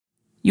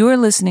You are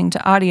listening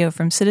to audio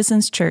from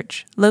Citizens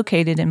Church,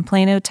 located in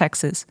Plano,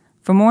 Texas.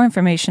 For more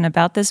information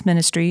about this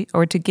ministry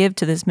or to give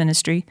to this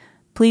ministry,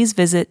 please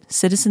visit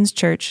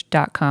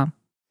citizenschurch.com.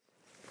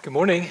 Good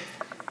morning.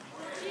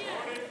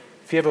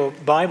 If you have a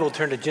Bible,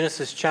 turn to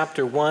Genesis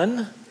chapter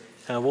 1.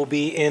 We'll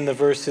be in the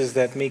verses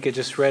that Mika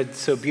just read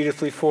so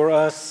beautifully for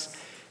us.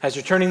 As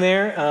you're turning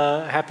there,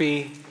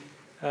 happy,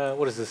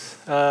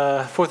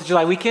 4th of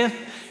July weekend.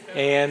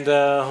 And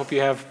hope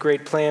you have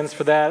great plans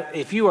for that.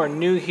 If you are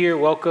new here,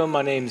 welcome.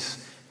 My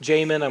name's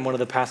Jamin. I'm one of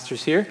the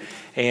pastors here.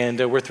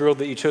 And we're thrilled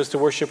that you chose to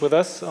worship with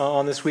us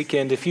on this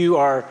weekend. If you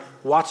are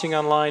watching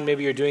online,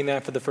 maybe you're doing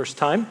that for the first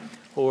time,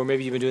 or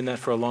maybe you've been doing that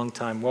for a long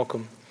time,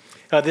 welcome.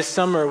 This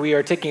summer, we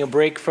are taking a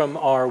break from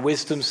our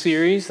Wisdom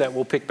series that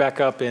we'll pick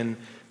back up in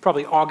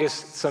probably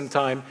August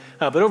sometime.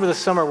 But over the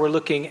summer, we're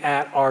looking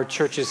at our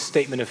church's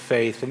statement of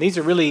faith. And these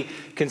are really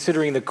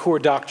considering the core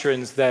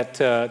doctrines that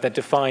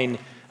define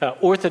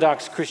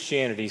Orthodox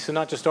Christianity. So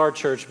not just our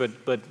church,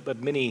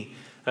 but many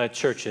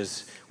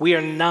churches. We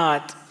are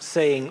not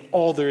saying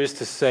all there is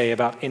to say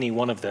about any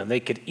one of them.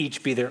 They could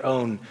each be their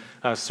own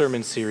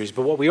sermon series.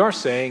 But what we are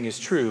saying is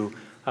true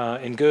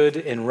and good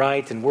and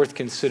right and worth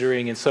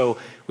considering. And so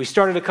we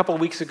started a couple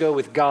of weeks ago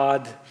with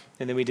God,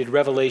 and then we did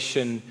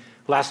Revelation.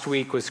 Last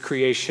week was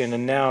creation,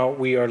 and now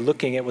we are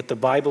looking at what the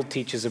Bible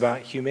teaches about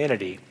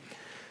humanity.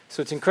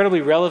 So it's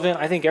incredibly relevant.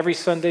 I think every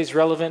Sunday is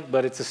relevant,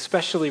 but it's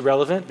especially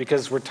relevant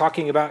because we're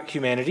talking about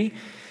humanity,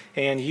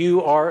 and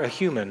you are a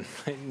human,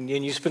 and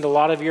you spend a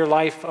lot of your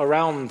life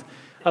around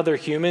other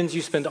humans.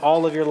 You spend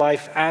all of your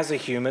life as a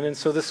human, and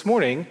so this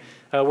morning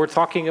we're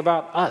talking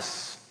about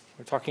us.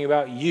 We're talking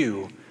about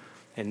you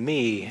and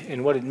me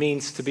and what it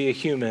means to be a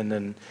human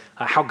and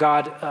how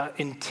God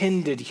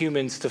intended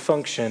humans to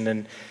function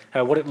and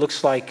what it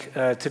looks like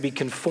to be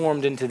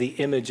conformed into the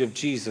image of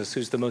Jesus,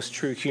 who's the most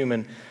true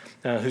human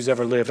who's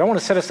ever lived. I want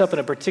to set us up in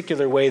a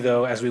particular way,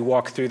 though, as we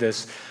walk through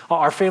this.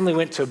 Our family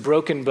went to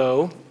Broken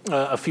Bow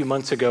a few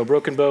months ago.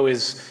 Broken Bow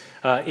is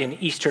in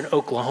eastern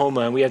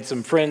Oklahoma, and we had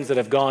some friends that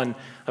have gone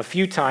a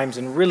few times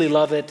and really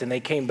love it, and they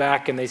came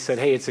back and they said,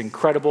 hey, it's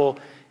incredible.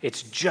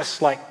 It's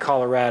just like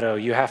Colorado.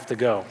 You have to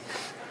go.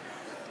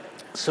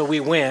 So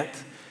we went,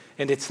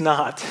 and it's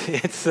not.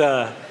 It's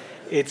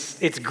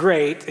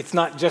great. It's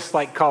not just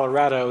like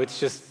Colorado. It's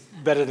just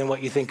better than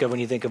what you think of when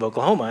you think of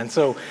Oklahoma. And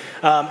so,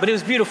 but it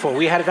was beautiful.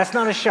 That's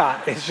not a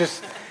shot. It's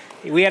just,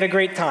 we had a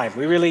great time.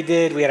 We really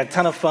did. We had a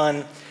ton of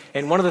fun.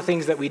 And one of the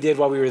things that we did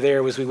while we were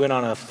there was we went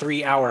on a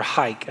 3-hour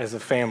hike as a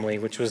family,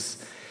 which was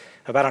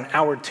about an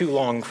hour too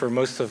long for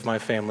most of my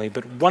family.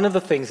 But one of the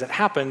things that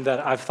happened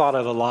that I've thought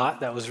of a lot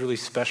that was really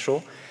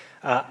special,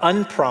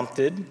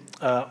 unprompted,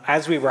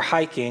 as we were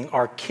hiking,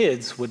 our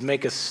kids would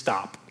make us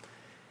stop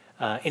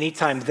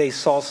anytime they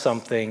saw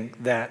something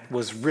that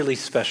was really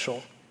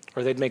special.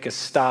 Or they'd make us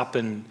stop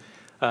and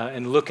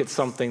look at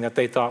something that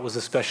they thought was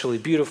especially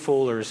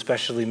beautiful or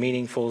especially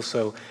meaningful.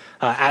 So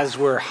as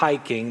we're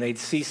hiking, they'd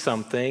see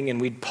something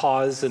and we'd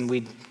pause and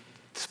we'd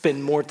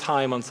spend more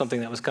time on something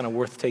that was kind of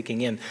worth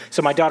taking in.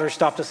 So my daughter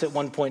stopped us at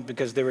one point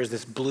because there was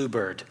this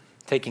bluebird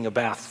taking a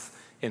bath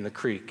in the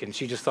creek, and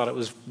she just thought it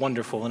was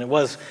wonderful, and it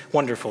was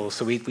wonderful.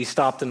 So we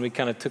stopped and we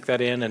kind of took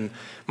that in, and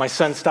my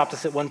son stopped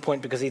us at one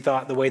point because he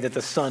thought the way that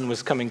the sun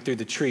was coming through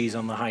the trees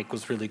on the hike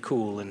was really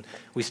cool, and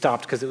we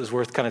stopped because it was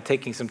worth kind of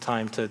taking some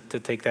time to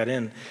take that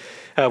in.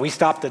 We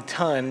stopped a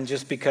ton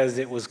just because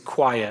it was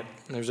quiet.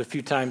 And there's a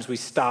few times we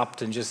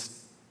stopped and just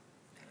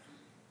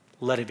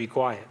let it be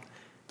quiet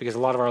because a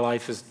lot of our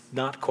life is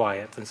not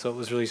quiet, and so it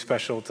was really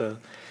special to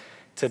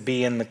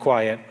be in the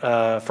quiet.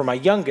 For my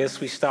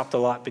youngest, we stopped a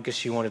lot because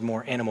she wanted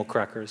more animal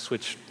crackers,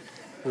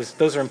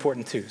 those are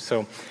important too.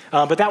 So,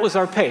 but that was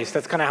our pace.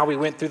 That's kind of how we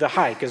went through the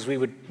hike, as we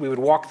would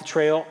walk the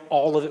trail.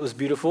 All of it was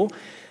beautiful,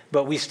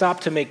 but we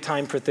stopped to make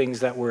time for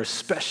things that were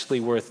especially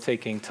worth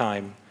taking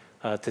time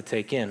to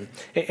take in.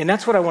 And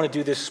that's what I want to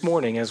do this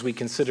morning as we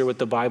consider what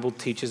the Bible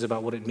teaches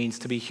about what it means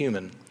to be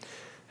human.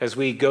 As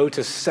we go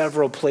to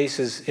several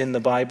places in the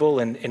Bible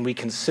and we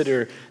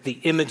consider the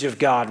image of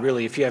God,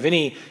 really. If you have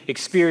any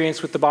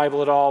experience with the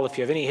Bible at all, if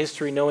you have any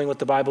history knowing what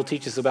the Bible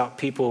teaches about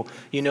people,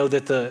 you know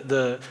that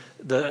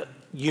the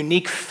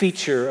unique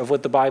feature of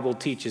what the Bible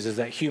teaches is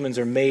that humans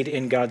are made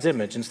in God's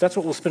image. And so that's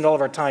what we'll spend all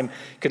of our time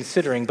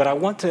considering. But I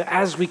want to,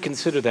 as we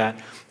consider that,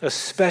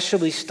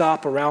 especially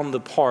stop around the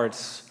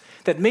parts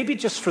that maybe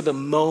just for the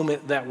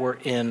moment that we're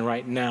in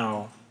right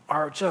now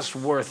are just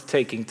worth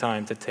taking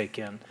time to take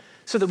in,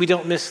 so that we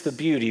don't miss the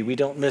beauty, we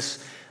don't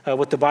miss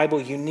what the Bible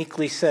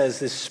uniquely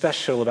says is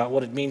special about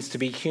what it means to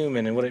be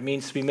human and what it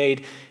means to be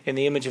made in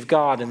the image of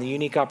God and the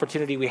unique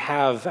opportunity we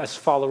have as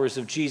followers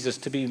of Jesus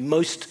to be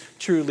most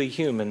truly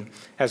human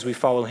as we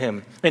follow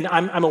him. And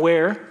I'm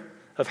aware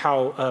of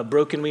how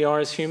broken we are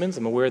as humans.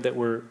 I'm aware that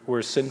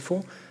we're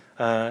sinful.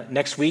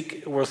 Next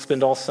week, we'll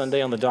spend all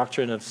Sunday on the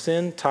doctrine of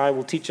sin. Ty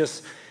will teach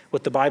us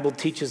what the Bible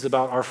teaches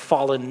about our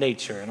fallen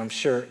nature, and I'm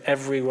sure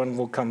everyone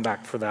will come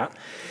back for that.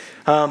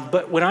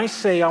 But when I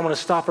say I want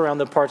to stop around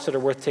the parts that are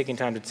worth taking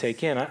time to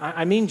take in,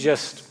 I mean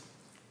just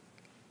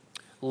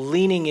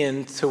leaning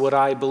into what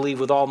I believe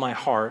with all my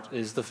heart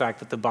is the fact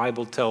that the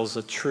Bible tells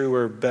a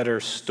truer, better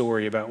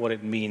story about what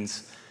it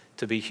means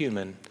to be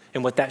human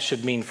and what that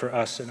should mean for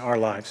us in our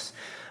lives.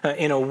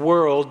 In a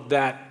world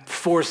that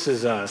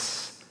forces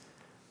us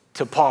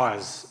to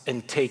pause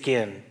and take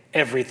in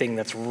everything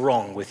that's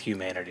wrong with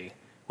humanity,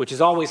 which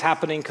is always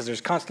happening because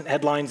there's constant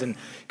headlines and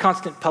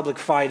constant public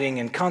fighting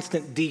and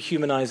constant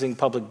dehumanizing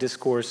public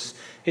discourse,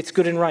 it's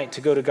good and right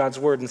to go to God's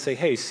word and say,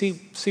 hey, see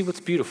what's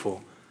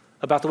beautiful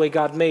about the way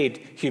God made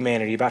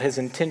humanity, about his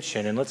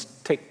intention, and let's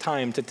take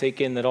time to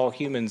take in that all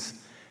humans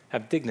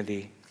have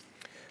dignity.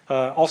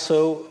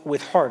 Also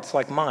with hearts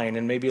like mine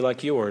and maybe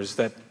like yours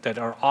that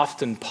are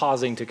often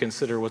pausing to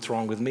consider what's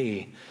wrong with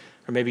me,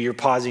 or maybe you're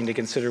pausing to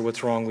consider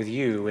what's wrong with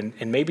you,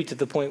 and maybe to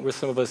the point where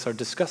some of us are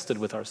disgusted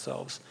with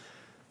ourselves.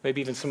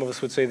 Maybe even some of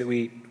us would say that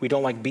we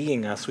don't like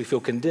being us, we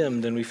feel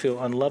condemned and we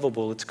feel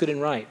unlovable. It's good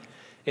and right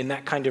in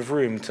that kind of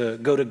room to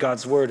go to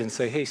God's word and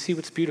say, hey, see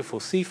what's beautiful.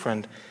 See,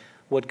 friend,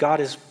 what God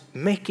is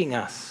making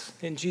us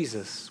in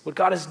Jesus, what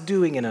God is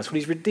doing in us, what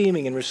he's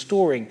redeeming and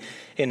restoring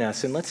in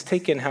us. And let's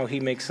take in how he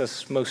makes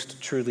us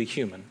most truly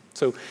human.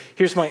 So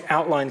here's my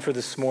outline for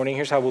this morning.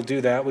 Here's how we'll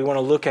do that. We want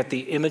to look at the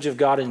image of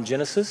God in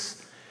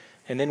Genesis,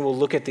 and then we'll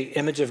look at the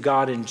image of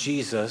God in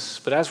Jesus.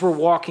 But as we're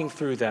walking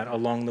through that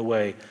along the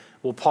way,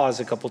 we'll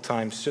pause a couple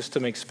times just to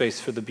make space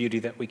for the beauty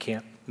that we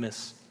can't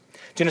miss.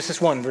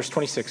 Genesis 1, verse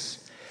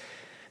 26.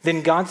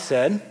 Then God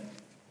said,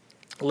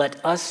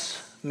 let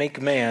us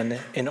make man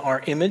in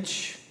our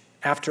image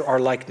after our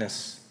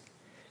likeness,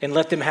 and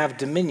let them have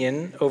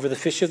dominion over the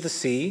fish of the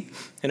sea,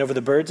 and over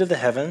the birds of the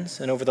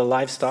heavens, and over the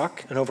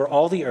livestock, and over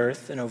all the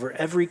earth, and over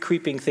every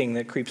creeping thing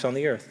that creeps on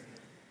the earth.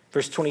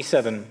 Verse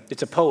 27,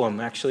 it's a poem,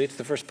 actually. It's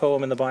the first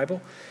poem in the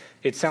Bible.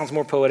 It sounds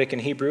more poetic in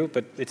Hebrew,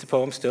 but it's a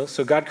poem still.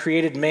 So God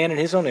created man in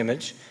his own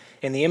image.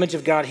 In the image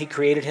of God, he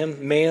created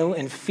him. Male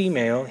and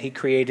female, he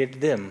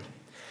created them.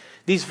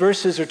 These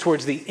verses are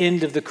towards the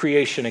end of the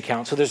creation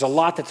account. So there's a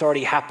lot that's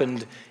already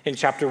happened in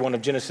chapter 1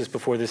 of Genesis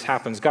before this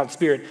happens. God's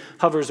Spirit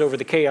hovers over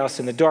the chaos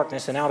and the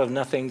darkness, and out of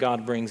nothing,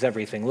 God brings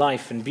everything.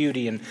 Life and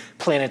beauty and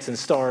planets and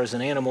stars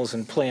and animals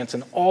and plants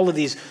and all of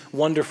these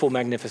wonderful,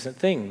 magnificent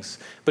things.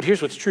 But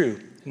here's what's true.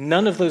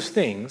 None of those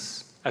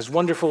things, as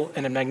wonderful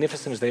and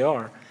magnificent as they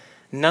are,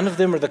 none of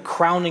them are the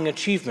crowning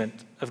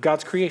achievement of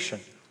God's creation.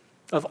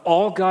 Of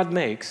all God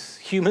makes,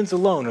 humans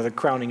alone are the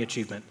crowning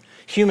achievement.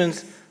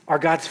 Humans are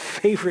God's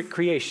favorite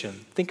creation.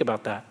 Think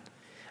about that.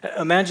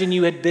 Imagine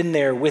you had been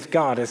there with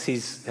God as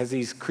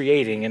he's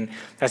creating and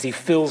as he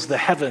fills the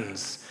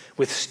heavens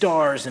with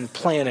stars and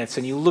planets,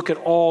 and you look at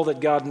all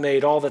that God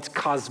made, all that's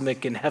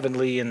cosmic and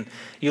heavenly, and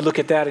you look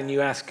at that and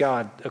you ask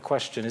God a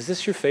question. Is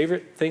this your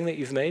favorite thing that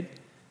you've made?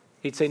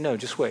 He'd say, no,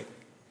 just wait.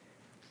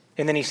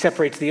 And then he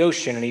separates the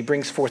ocean and he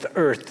brings forth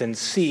earth and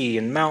sea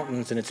and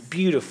mountains, and it's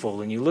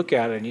beautiful. And you look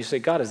at it and you say,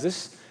 God, is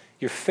this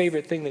your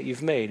favorite thing that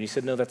you've made? And he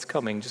said, no, that's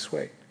coming, just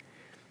wait.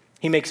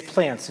 He makes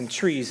plants and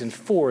trees and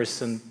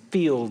forests and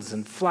fields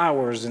and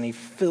flowers, and he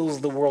fills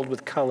the world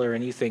with color,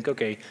 and you think,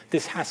 okay,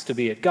 this has to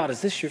be it. God,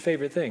 is this your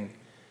favorite thing? And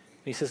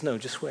he says, no,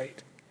 just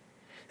wait.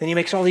 Then he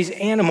makes all these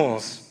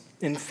animals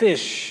and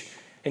fish,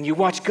 and you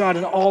watch God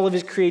in all of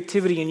his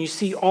creativity, and you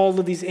see all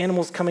of these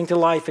animals coming to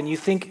life, and you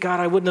think, God,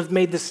 I wouldn't have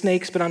made the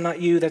snakes, but I'm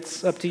not you.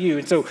 That's up to you.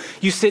 And so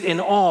you sit in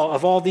awe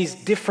of all these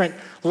different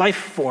life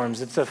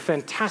forms. It's a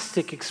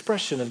fantastic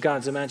expression of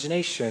God's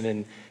imagination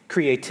and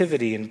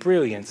creativity and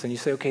brilliance. And you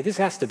say, okay, this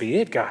has to be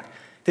it, God.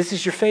 This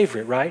is your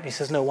favorite, right? And he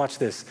says, no, watch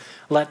this.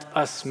 Let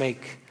us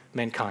make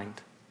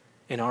mankind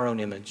in our own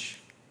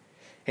image.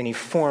 And he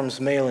forms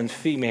male and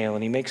female,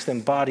 and he makes them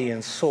body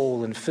and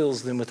soul and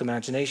fills them with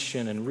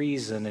imagination and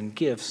reason and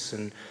gifts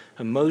and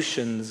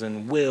emotions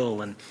and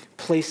will, and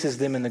places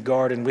them in the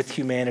garden with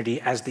humanity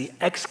as the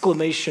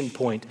exclamation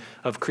point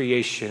of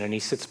creation. And he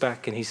sits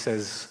back and he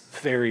says,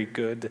 very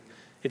good.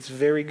 It's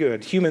very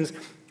good. Humans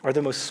are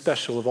the most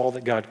special of all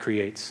that God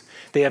creates.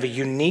 They have a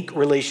unique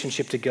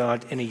relationship to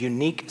God and a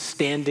unique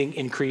standing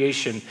in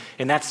creation.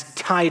 And that's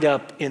tied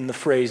up in the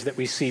phrase that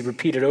we see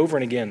repeated over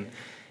and again,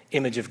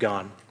 image of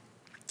God.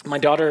 My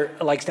daughter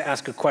likes to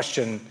ask a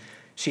question.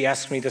 She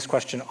asks me this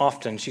question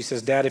often. She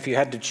says, Dad, if you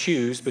had to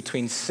choose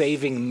between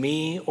saving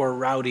me or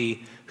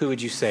Rowdy, who would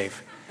you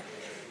save?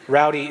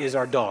 Rowdy is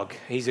our dog.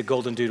 He's a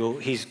golden doodle.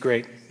 He's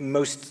great.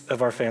 Most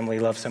of our family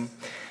loves him.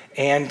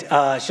 And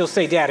she'll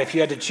say, Dad, if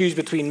you had to choose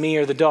between me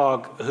or the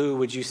dog, who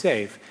would you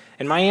save?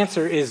 And my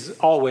answer is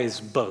always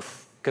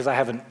both, because I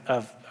have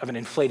an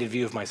inflated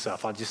view of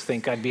myself. I just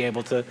think I'd be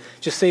able to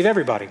just save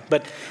everybody.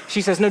 But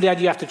she says, no, Dad,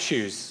 you have to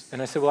choose.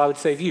 And I said, well, I would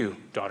save you,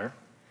 daughter.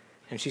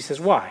 And she says,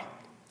 why?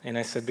 And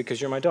I said,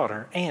 because you're my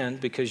daughter, and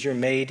because you're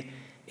made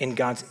in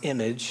God's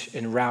image,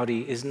 and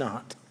Rowdy is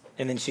not.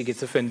 And then she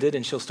gets offended,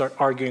 and she'll start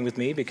arguing with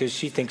me because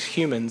she thinks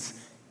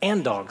humans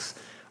and dogs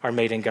are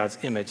made in God's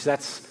image.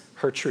 That's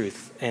her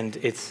truth, and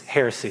it's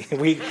heresy.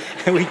 We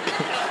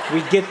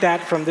get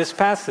that from this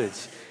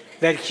passage,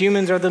 that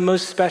humans are the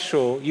most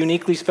special,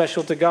 uniquely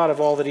special to God of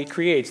all that he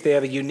creates. They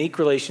have a unique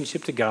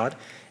relationship to God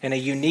and a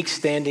unique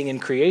standing in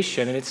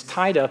creation, and it's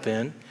tied up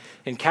in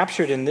and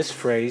captured in this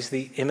phrase,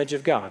 the image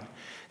of God.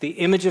 The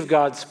image of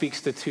God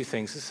speaks to two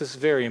things. This is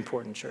very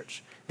important,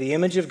 church. The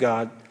image of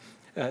God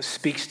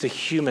speaks to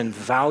human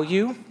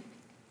value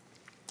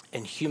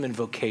and human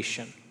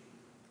vocation.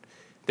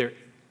 They're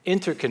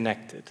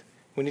interconnected.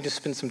 We need to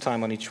spend some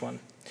time on each one.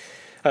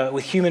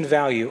 With human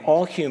value,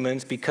 all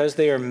humans, because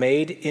they are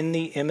made in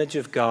the image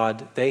of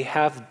God, they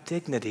have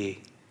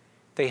dignity.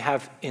 They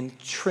have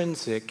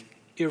intrinsic,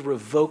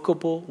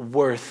 irrevocable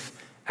worth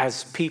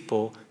as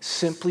people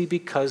simply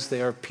because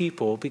they are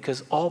people,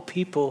 because all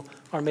people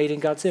are made in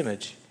God's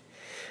image.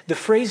 The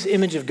phrase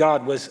image of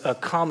God was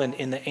common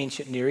in the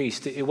ancient Near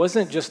East. It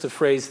wasn't just a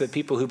phrase that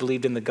people who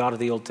believed in the God of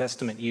the Old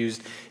Testament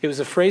used. It was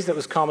a phrase that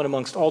was common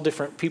amongst all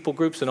different people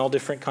groups and all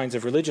different kinds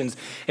of religions.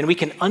 And we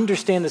can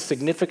understand the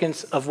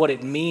significance of what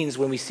it means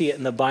when we see it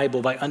in the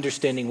Bible by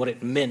understanding what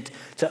it meant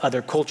to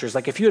other cultures.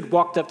 Like if you had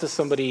walked up to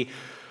somebody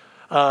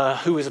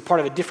who was a part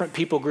of a different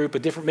people group,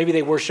 maybe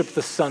they worshiped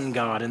the sun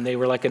god and they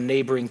were like a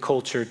neighboring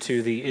culture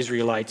to the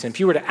Israelites. And if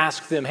you were to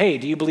ask them, hey,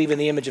 do you believe in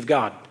the image of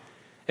God?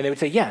 And they would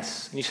say,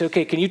 yes. And you say,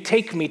 okay, can you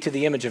take me to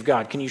the image of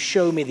God? Can you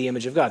show me the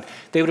image of God?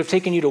 They would have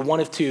taken you to one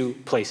of two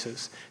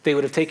places. They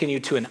would have taken you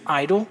to an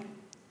idol,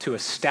 to a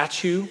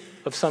statue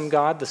of some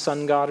god, the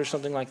sun god or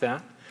something like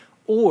that.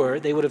 Or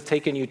they would have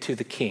taken you to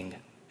the king,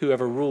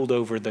 whoever ruled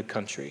over the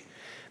country.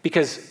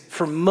 Because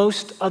for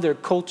most other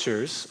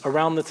cultures,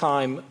 around the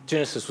time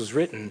Genesis was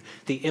written,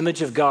 the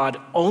image of God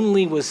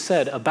only was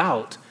said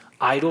about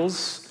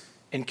idols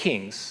and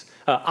kings.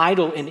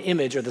 Idol and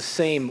image are the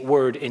same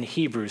word in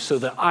Hebrew. So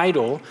the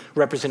idol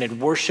represented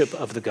worship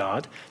of the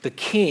god. The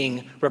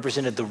king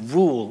represented the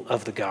rule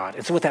of the god.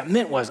 And so what that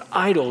meant was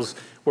idols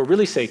were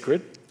really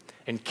sacred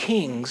and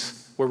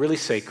kings were really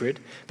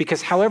sacred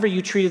because however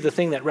you treated the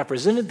thing that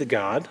represented the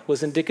god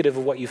was indicative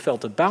of what you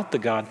felt about the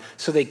god.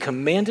 So they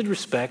commanded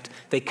respect.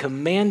 They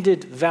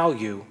commanded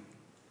value.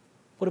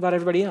 What about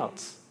everybody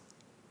else?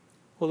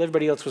 Well,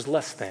 everybody else was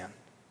less than.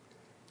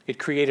 It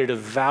created a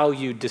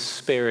value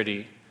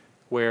disparity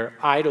where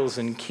idols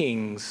and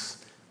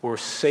kings were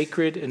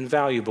sacred and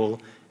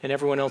valuable, and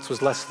everyone else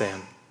was less than.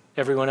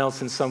 Everyone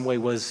else in some way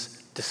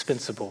was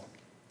dispensable.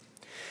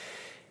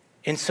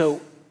 And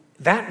so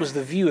that was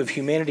the view of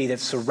humanity that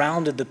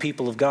surrounded the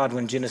people of God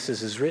when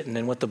Genesis is written.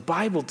 And what the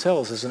Bible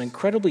tells is an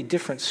incredibly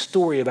different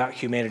story about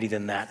humanity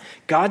than that.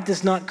 God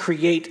does not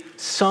create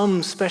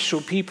some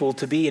special people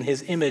to be in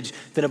his image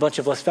than a bunch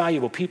of less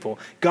valuable people.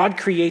 God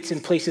creates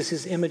and places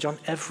his image on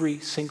every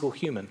single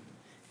human.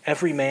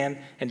 Every man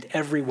and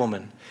every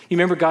woman. You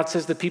remember God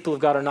says the people of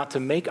God are not to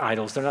make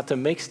idols. They're not to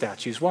make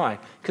statues. Why?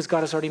 Because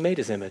God has already made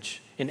his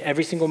image in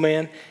every single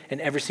man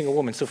and every single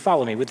woman. So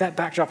follow me. With that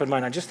backdrop in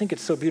mind, I just think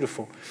it's so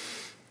beautiful.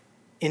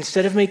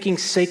 Instead of making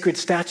sacred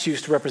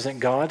statues to represent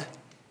God,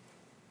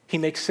 he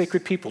makes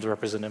sacred people to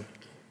represent him.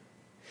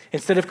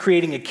 Instead of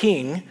creating a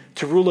king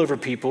to rule over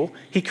people,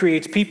 he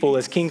creates people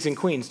as kings and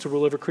queens to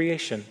rule over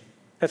creation.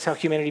 That's how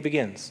humanity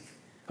begins.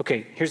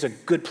 Okay, here's a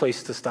good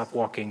place to stop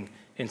walking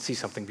and see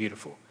something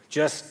beautiful,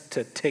 just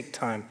to take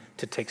time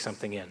to take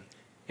something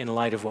in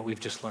light of what we've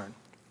just learned.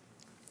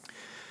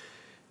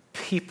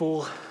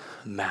 People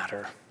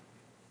matter.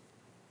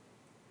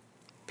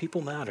 People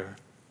matter.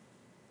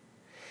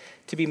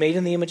 To be made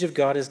in the image of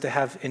God is to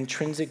have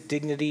intrinsic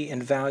dignity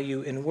and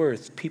value and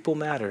worth. People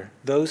matter.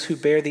 Those who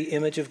bear the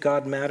image of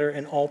God matter,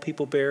 and all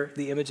people bear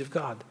the image of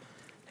God.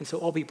 And so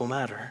all people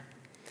matter.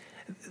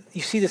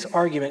 You see this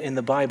argument in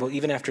the Bible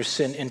even after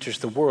sin enters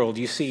the world.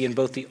 You see in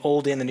both the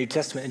Old and the New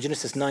Testament. In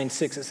Genesis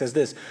 9:6 it says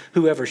this,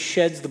 whoever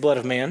sheds the blood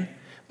of man,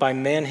 by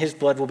man his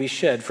blood will be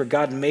shed, for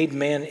God made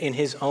man in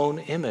his own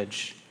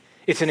image.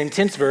 It's an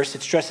intense verse.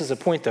 It stresses a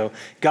point though.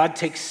 God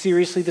takes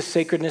seriously the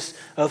sacredness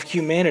of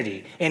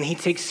humanity, and he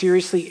takes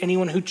seriously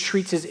anyone who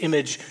treats his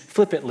image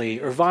flippantly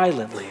or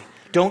violently.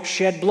 Don't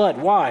shed blood.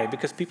 Why?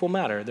 Because people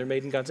matter. They're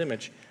made in God's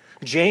image.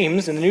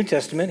 James, in the New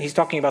Testament, he's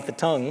talking about the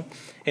tongue.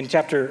 In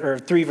chapter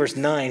 3, verse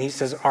 9, he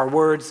says, our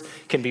words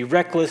can be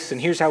reckless, and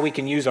here's how we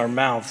can use our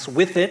mouths.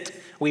 With it,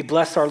 we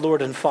bless our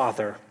Lord and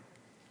Father.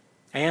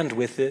 And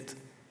with it,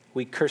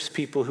 we curse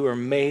people who are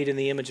made in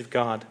the image of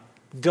God.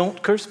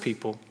 Don't curse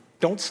people.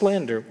 Don't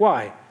slander.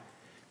 Why?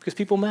 Because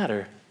people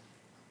matter.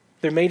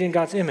 They're made in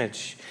God's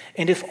image.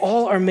 And if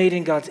all are made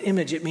in God's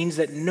image, it means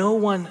that no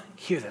one,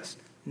 hear this,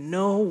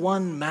 no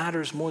one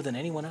matters more than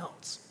anyone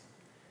else.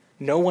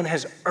 No one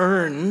has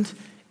earned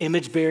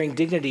image-bearing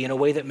dignity in a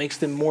way that makes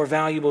them more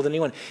valuable than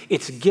anyone.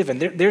 It's given.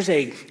 There's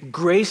a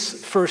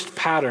grace-first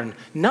pattern,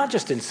 not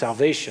just in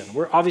salvation.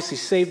 We're obviously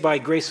saved by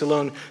grace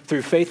alone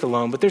through faith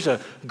alone, but there's a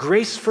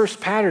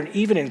grace-first pattern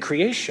even in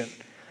creation.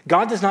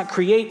 God does not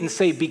create and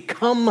say,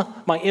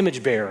 become my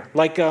image bearer.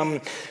 Like, do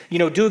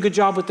a good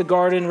job with the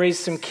garden, raise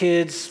some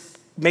kids,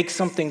 make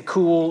something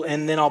cool,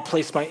 and then I'll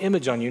place my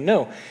image on you.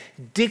 No,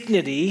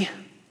 dignity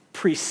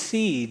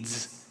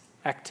precedes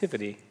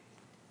activity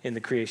in the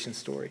creation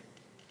story.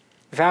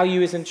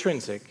 Value is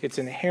intrinsic. It's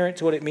inherent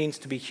to what it means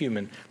to be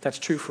human. That's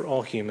true for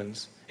all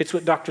humans. It's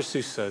what Dr.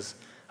 Seuss says.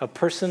 A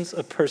person's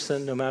a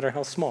person no matter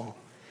how small.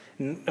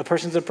 A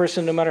person's a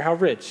person no matter how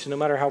rich, no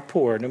matter how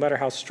poor, no matter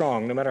how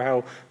strong, no matter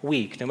how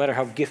weak, no matter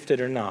how gifted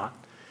or not.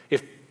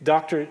 If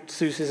Dr.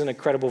 Seuss is an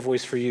incredible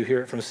voice for you.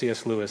 Hear it from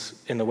C.S. Lewis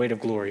in The Weight of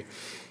Glory.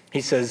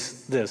 He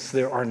says this: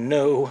 there are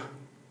no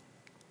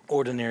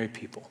ordinary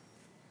people.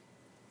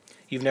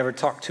 You've never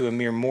talked to a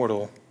mere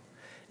mortal.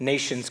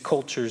 Nations,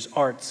 cultures,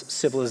 arts,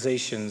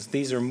 civilizations,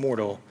 these are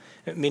mortal,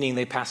 meaning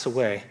they pass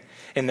away.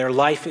 And their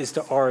life is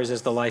to ours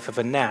as the life of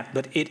a gnat.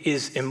 But it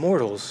is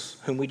immortals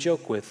whom we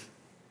joke with,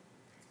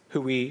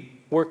 who we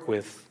work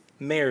with,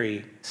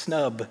 marry,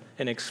 snub,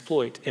 and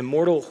exploit.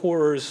 Immortal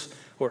horrors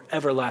or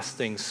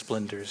everlasting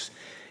splendors.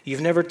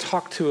 You've never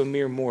talked to a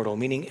mere mortal,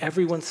 meaning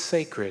everyone's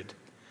sacred.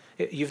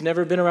 You've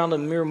never been around a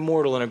mere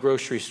mortal in a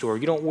grocery store.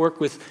 You don't work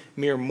with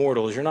mere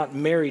mortals. You're not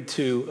married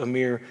to a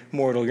mere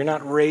mortal. You're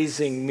not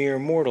raising mere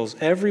mortals.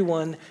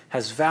 Everyone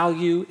has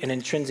value and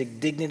intrinsic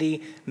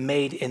dignity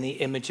made in the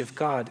image of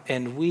God.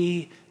 And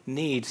we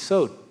need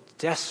so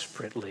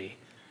desperately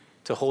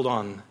to hold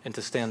on and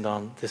to stand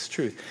on this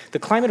truth. The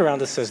climate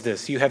around us says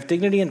this: you have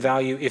dignity and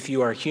value if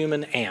you are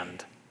human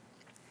and.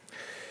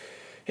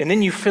 And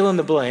then you fill in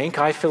the blank,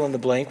 I fill in the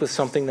blank with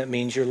something that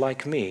means you're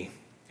like me.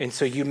 And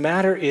so you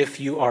matter if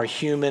you are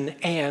human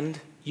and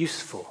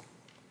useful,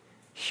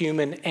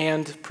 human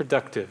and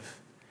productive,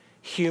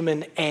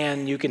 human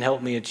and you can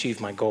help me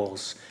achieve my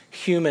goals,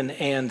 human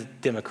and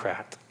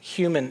Democrat,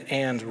 human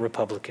and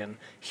Republican,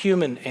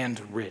 human and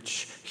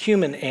rich,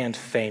 human and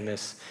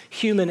famous,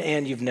 human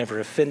and you've never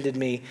offended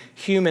me,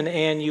 human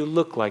and you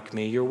look like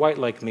me, you're white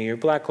like me, you're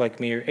black like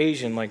me, you're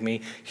Asian like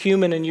me,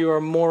 human and you are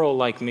moral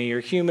like me,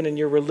 you're human and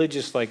you're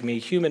religious like me,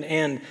 human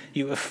and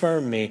you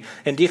affirm me.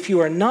 And if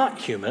you are not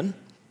human,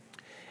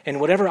 and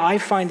whatever I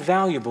find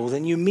valuable,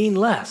 then you mean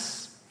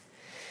less.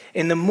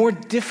 And the more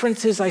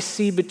differences I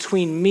see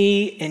between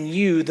me and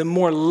you, the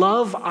more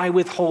love I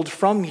withhold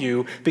from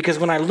you, because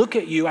when I look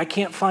at you, I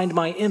can't find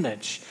my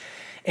image.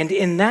 And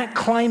in that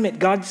climate,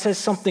 God says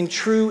something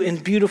true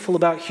and beautiful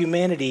about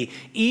humanity.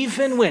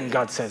 Even when,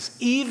 God says,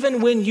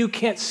 even when you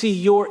can't see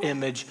your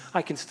image,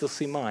 I can still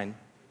see mine.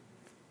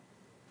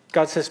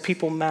 God says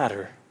people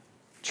matter.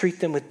 Treat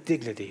them with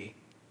dignity.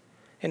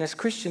 And as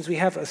Christians, we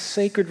have a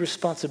sacred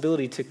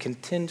responsibility to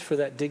contend for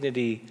that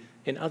dignity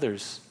in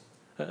others,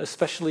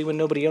 especially when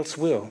nobody else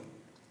will.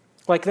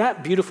 Like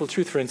that beautiful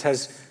truth, friends,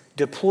 has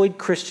deployed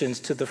Christians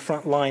to the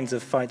front lines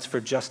of fights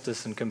for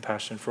justice and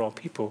compassion for all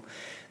people.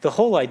 The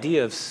whole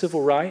idea of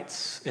civil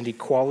rights and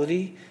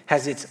equality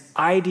has its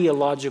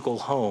ideological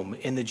home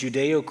in the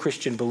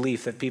Judeo-Christian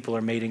belief that people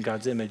are made in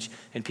God's image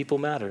and people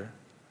matter.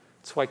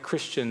 That's why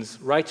Christians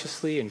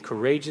righteously and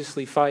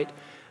courageously fight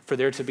for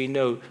there to be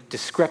no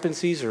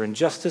discrepancies or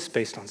injustice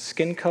based on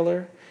skin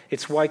color.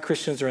 It's why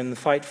Christians are in the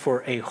fight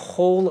for a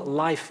whole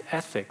life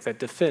ethic that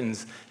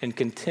defends and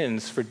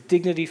contends for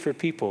dignity for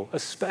people,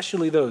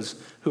 especially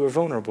those who are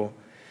vulnerable.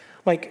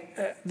 Like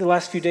the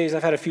last few days,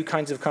 I've had a few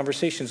kinds of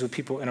conversations with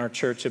people in our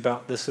church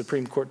about the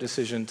Supreme Court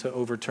decision to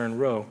overturn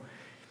Roe.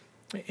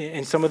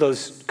 And some of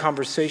those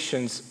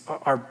conversations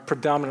are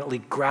predominantly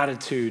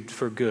gratitude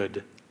for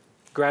good,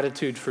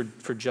 gratitude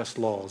for just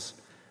laws.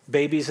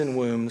 Babies in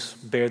wombs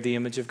bear the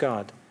image of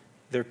God.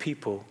 They're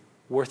people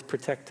worth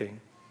protecting.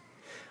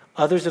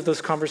 Others of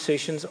those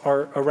conversations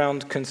are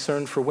around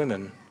concern for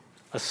women,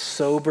 a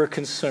sober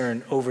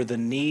concern over the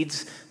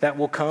needs that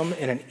will come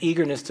and an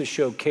eagerness to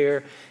show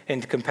care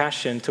and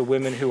compassion to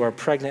women who are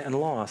pregnant and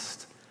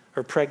lost,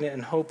 or pregnant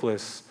and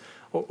hopeless,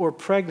 or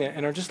pregnant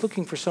and are just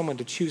looking for someone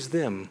to choose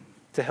them,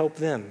 to help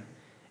them.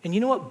 And you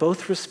know what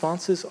both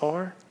responses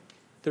are?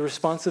 The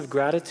response of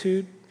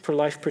gratitude for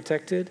life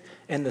protected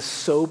and the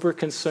sober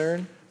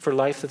concern for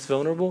life that's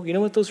vulnerable. You know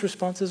what those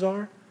responses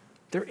are?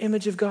 They're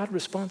image of God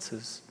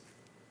responses.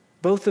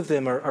 Both of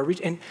them are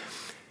reaching.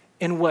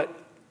 And what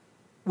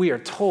we are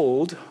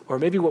told, or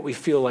maybe what we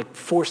feel like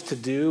forced to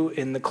do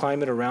in the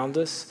climate around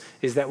us,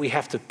 is that we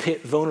have to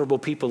pit vulnerable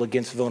people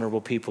against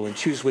vulnerable people and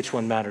choose which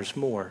one matters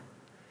more.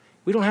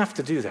 We don't have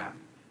to do that.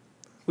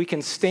 We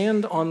can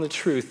stand on the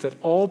truth that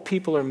all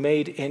people are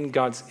made in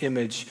God's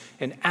image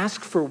and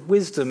ask for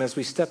wisdom as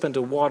we step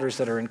into waters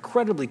that are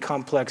incredibly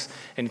complex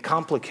and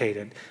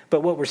complicated.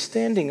 But what we're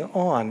standing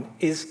on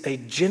is a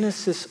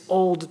Genesis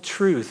old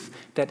truth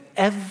that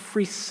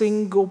every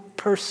single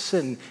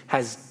person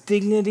has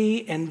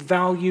dignity and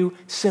value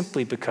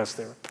simply because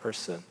they're a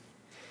person.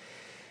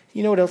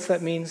 You know what else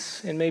that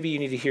means? And maybe you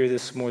need to hear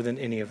this more than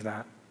any of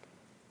that.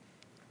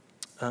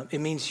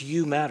 It means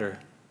you matter.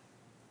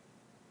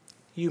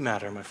 You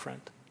matter, my friend.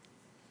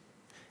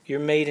 You're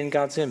made in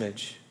God's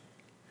image.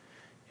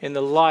 And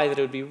the lie that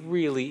it would be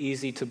really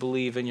easy to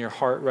believe in your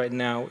heart right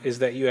now is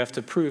that you have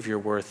to prove your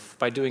worth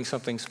by doing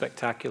something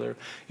spectacular.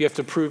 You have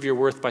to prove your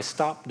worth by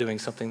stop doing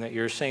something that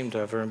you're ashamed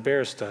of or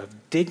embarrassed of.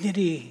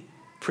 Dignity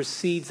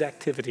precedes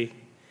activity.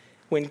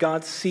 When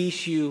God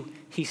sees you,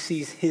 he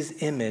sees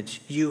his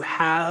image. You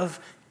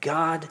have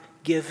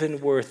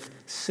God-given worth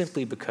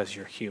simply because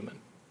you're human,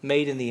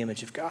 made in the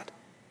image of God.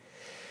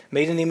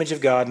 Made in the image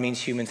of God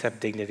means humans have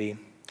dignity.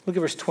 Look at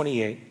verse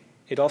 28.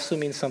 It also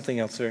means something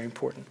else very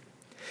important.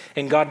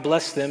 And God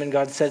blessed them, and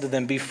God said to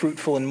them, be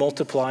fruitful and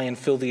multiply and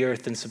fill the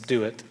earth and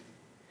subdue it,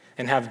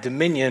 and have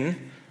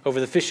dominion over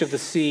the fish of the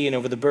sea and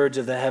over the birds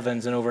of the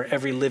heavens and over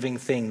every living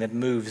thing that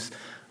moves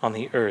on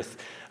the earth.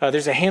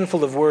 There's a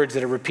handful of words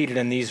that are repeated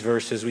in these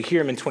verses. We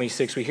hear them in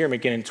 26, we hear them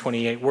again in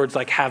 28, words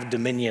like have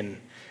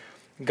dominion.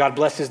 God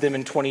blesses them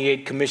in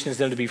 28, commissions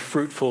them to be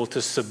fruitful,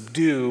 to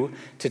subdue,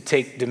 to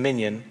take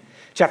dominion.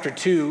 Chapter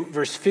 2,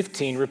 verse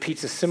 15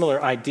 repeats a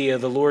similar idea.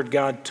 The Lord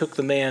God took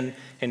the man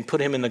and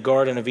put him in the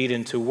Garden of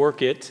Eden to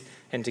work it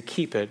and to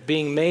keep it.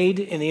 Being made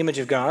in the image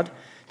of God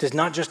does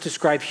not just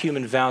describe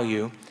human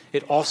value,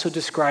 it also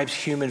describes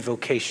human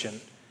vocation,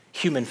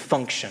 human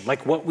function,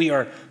 like what we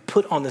are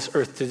put on this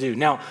earth to do.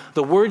 Now,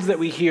 the words that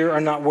we hear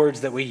are not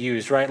words that we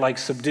use, right? Like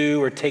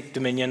subdue or take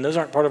dominion. Those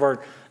aren't part of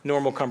our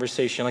normal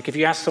conversation. Like if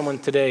you ask someone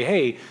today,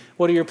 hey,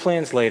 what are your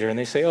plans later? And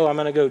they say, oh, I'm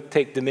going to go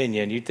take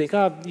dominion. You'd think,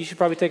 oh, you should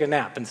probably take a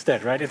nap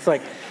instead, right? It's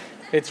like,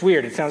 it's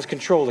weird. It sounds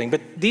controlling. But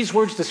these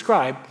words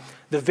describe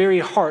the very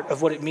heart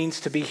of what it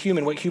means to be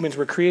human, what humans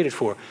were created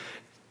for.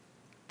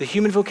 The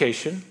human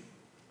vocation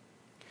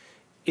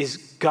is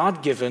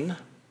God-given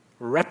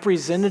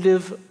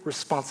representative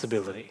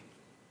responsibility.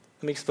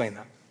 Let me explain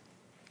that.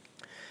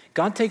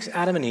 God takes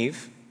Adam and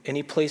Eve and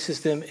he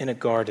places them in a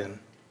garden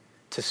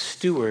to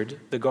steward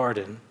the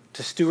garden,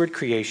 to steward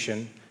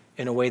creation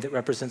in a way that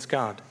represents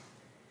God.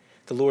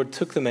 The Lord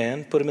took the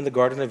man, put him in the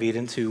Garden of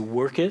Eden to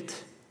work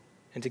it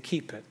and to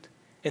keep it.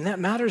 And that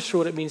matters for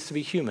what it means to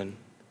be human.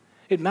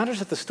 It matters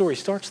that the story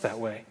starts that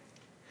way.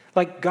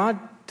 Like God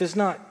does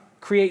not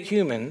create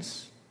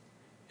humans,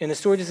 and the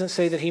story doesn't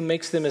say that he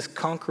makes them as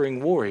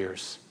conquering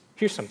warriors.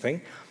 Here's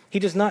something. He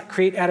does not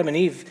create Adam and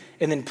Eve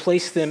and then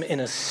place them in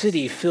a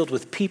city filled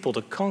with people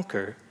to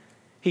conquer.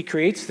 He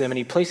creates them and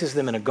he places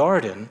them in a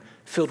garden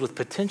filled with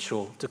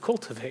potential to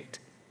cultivate.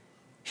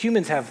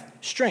 Humans have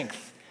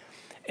strength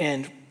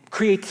and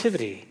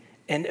creativity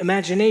and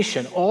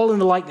imagination, all in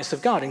the likeness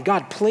of God. And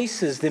God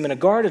places them in a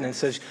garden and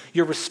says,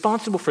 you're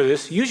responsible for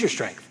this. Use your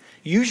strength,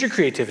 use your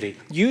creativity,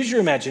 use your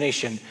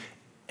imagination,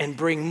 and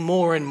bring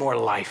more and more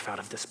life out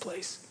of this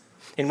place.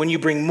 And when you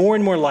bring more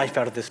and more life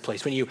out of this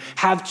place, when you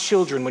have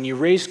children, when you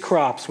raise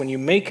crops, when you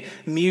make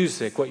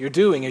music, what you're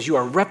doing is you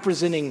are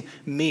representing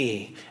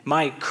me.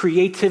 My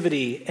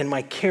creativity and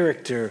my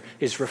character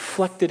is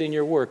reflected in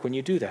your work when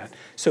you do that.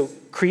 So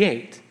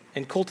create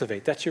and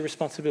cultivate. That's your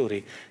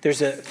responsibility.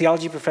 There's a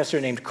theology professor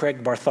named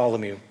Craig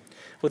Bartholomew.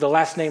 With a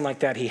last name like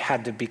that, he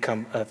had to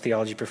become a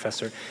theology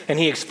professor. And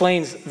he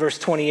explains verse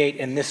 28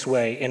 in this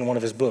way in one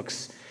of his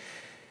books.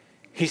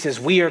 He says,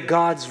 we are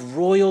God's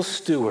royal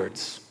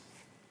stewards,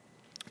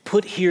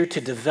 put here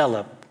to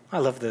develop, I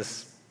love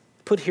this,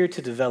 put here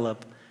to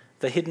develop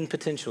the hidden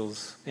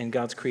potentials in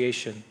God's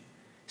creation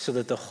so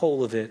that the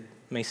whole of it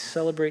may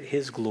celebrate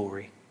his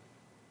glory.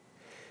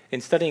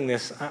 In studying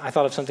this, I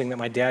thought of something that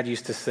my dad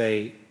used to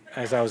say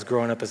as I was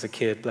growing up as a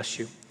kid, bless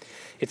you.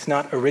 It's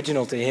not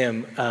original to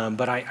him,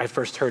 but I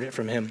first heard it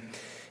from him.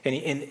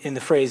 And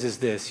the phrase is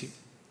this,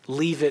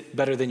 leave it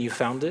better than you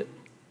found it.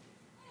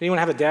 Anyone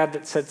have a dad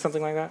that said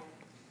something like that?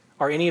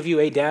 Are any of you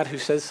a dad who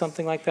says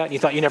something like that? You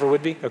thought you never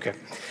would be? Okay.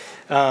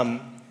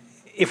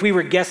 If we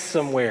were guests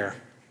somewhere,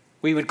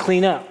 we would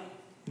clean up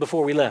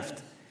before we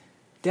left.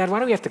 Dad, why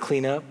do we have to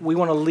clean up? We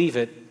want to leave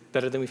it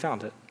better than we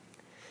found it.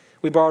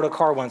 We borrowed a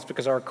car once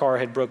because our car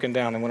had broken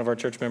down and one of our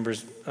church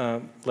members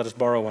let us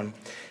borrow one.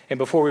 And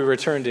before we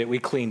returned it, we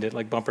cleaned it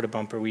like bumper to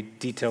bumper. We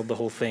detailed the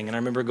whole thing. And I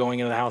remember going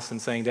into the house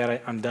and saying,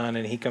 Dad, I'm done.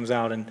 And he comes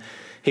out and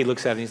he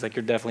looks at it and he's like,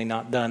 you're definitely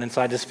not done. And so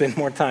I just spend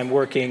more time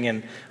working.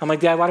 And I'm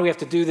like, Dad, why do we have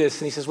to do this?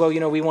 And he says, well,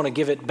 we want to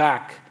give it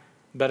back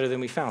better than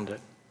we found it.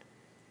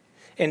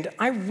 And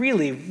I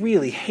really,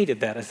 really hated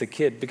that as a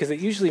kid because it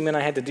usually meant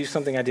I had to do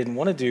something I didn't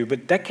want to do.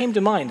 But that came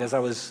to mind as I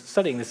was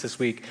studying this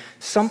week.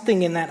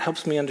 Something in that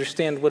helps me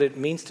understand what it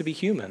means to be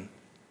human,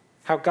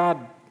 how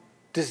God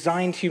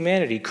designed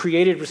humanity,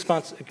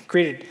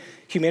 created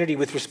humanity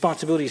with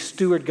responsibility to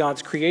steward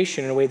God's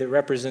creation in a way that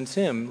represents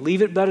him.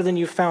 Leave it better than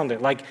you found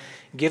it. Like,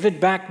 give it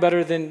back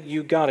better than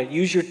you got it.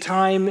 Use your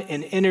time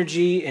and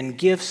energy and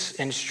gifts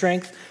and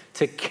strength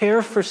to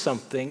care for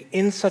something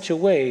in such a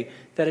way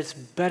that it's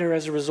better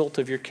as a result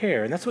of your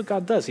care. And that's what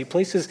God does. He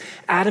places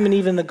Adam and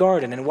Eve in the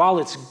garden. And while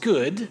it's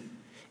good,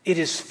 it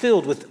is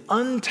filled with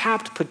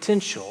untapped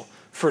potential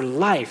for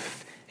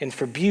life and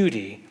for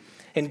beauty.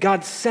 And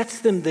God sets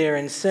them there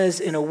and says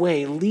in a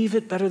way, leave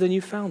it better than you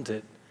found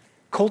it.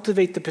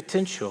 Cultivate the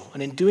potential.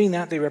 And in doing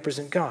that, they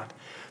represent God.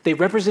 They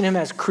represent him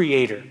as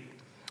creator.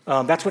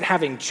 That's what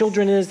having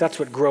children is. That's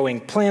what growing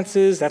plants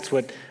is. That's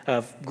what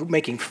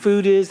making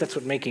food is. That's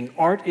what making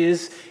art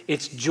is.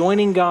 It's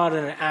joining God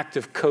in an act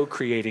of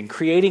co-creating,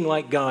 creating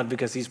like God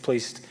because he's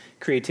placed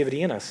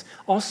creativity in us.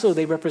 Also,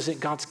 they represent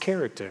God's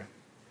character.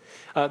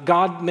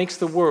 God makes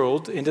the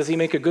world, and does he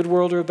make a good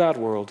world or a bad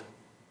world?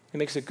 He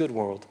makes a good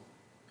world.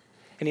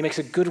 And he makes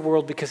a good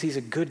world because he's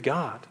a good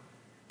God.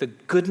 The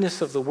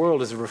goodness of the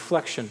world is a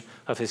reflection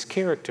of his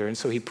character. And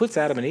so he puts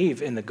Adam and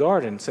Eve in the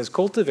garden, says,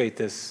 cultivate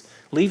this,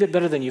 leave it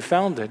better than you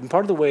found it. And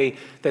part of the way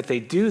that they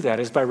do that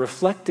is by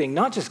reflecting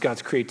not just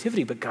God's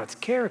creativity, but God's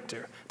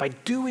character, by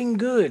doing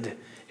good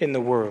in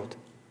the world.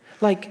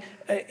 Like,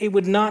 it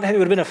would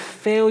have been a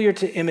failure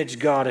to image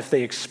God if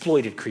they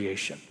exploited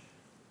creation.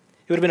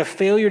 It would have been a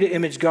failure to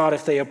image God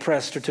if they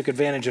oppressed or took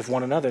advantage of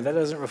one another. That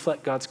doesn't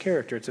reflect God's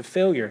character. It's a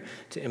failure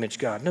to image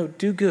God. No,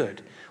 do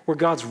good. We're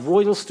God's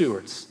royal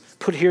stewards,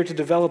 put here to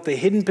develop the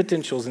hidden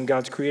potentials in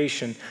God's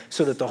creation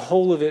so that the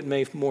whole of it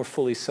may more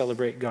fully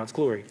celebrate God's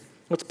glory.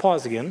 Let's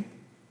pause again.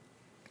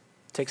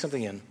 Take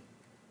something in.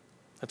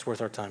 That's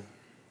worth our time.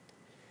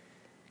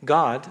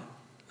 God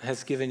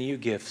has given you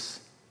gifts.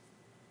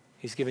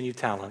 He's given you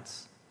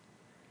talents.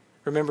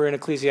 Remember in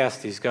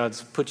Ecclesiastes,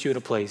 God's put you in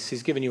a place.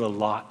 He's given you a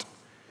lot.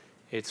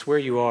 It's where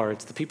you are.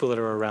 It's the people that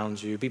are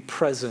around you. Be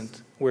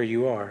present where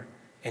you are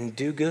and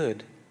do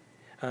good.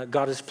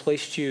 God has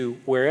placed you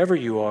wherever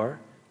you are,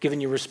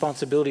 given you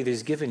responsibility that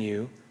He's given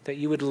you, that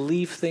you would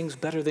leave things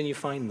better than you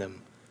find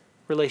them.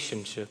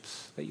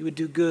 Relationships, that you would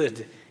do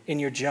good in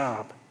your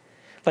job.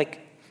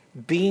 Like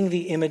being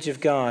the image of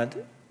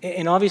God,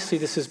 and obviously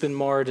this has been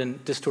marred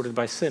and distorted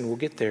by sin. We'll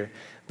get there.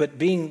 But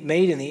being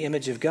made in the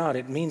image of God,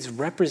 it means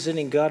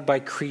representing God by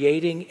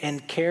creating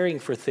and caring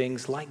for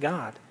things like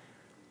God.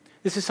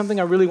 This is something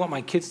I really want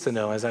my kids to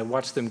know as I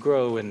watch them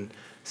grow and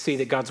see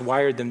that God's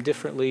wired them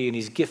differently and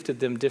He's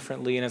gifted them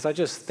differently. And as I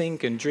just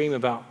think and dream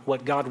about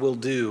what God will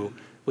do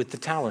with the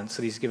talents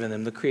that He's given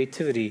them, the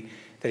creativity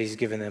that He's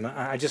given them,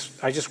 I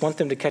just want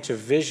them to catch a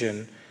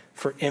vision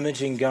for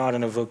imaging God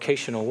in a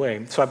vocational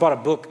way. So I bought a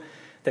book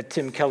that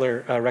Tim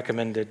Keller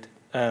recommended.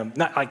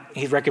 Not like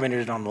he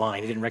recommended it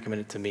online. He didn't recommend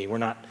it to me. We're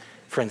not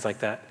friends like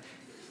that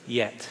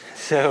yet.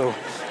 So,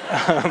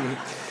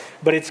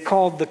 but it's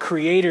called The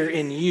Creator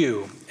in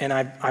You. And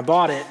I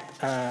bought it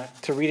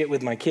to read it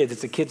with my kids.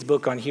 It's a kid's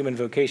book on human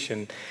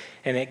vocation.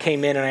 And it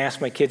came in and I asked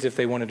my kids if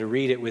they wanted to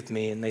read it with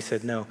me, and they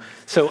said no.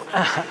 So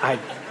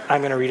I'm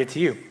going to read it to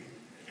you.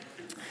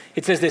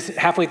 It says this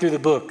halfway through the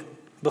book: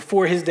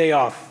 before His day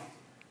off,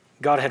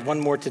 God had one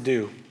more to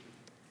do.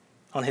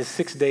 On His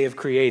sixth day of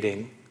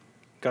creating,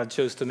 God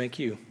chose to make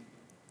you.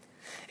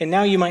 And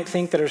now you might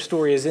think that our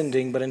story is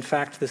ending, but in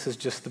fact, this is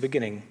just the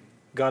beginning.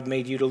 God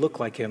made you to look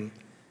like Him,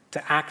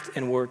 to act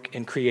and work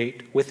and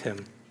create with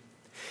Him.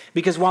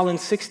 Because while in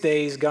 6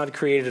 days God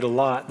created a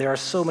lot, there are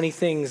so many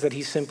things that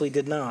He simply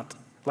did not,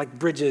 like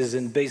bridges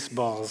and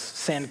baseballs,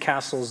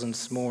 sandcastles and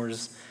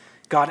s'mores.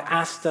 God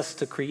asked us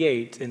to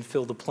create and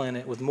fill the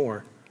planet with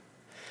more.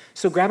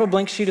 So grab a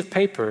blank sheet of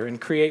paper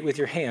and create with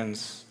your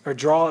hands, or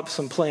draw up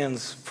some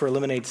plans for a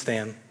lemonade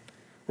stand.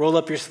 Roll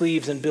up your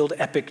sleeves and build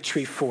epic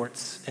tree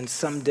forts, and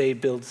someday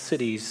build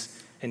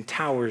cities and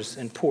towers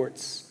and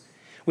ports.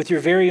 With your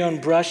very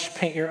own brush,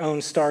 paint your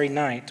own starry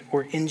night,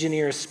 or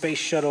engineer a space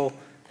shuttle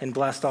and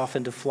blast off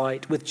into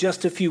flight. With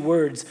just a few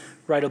words,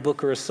 write a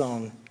book or a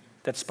song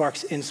that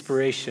sparks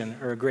inspiration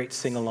or a great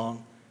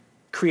sing-along.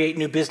 Create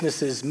new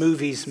businesses,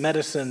 movies,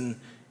 medicine,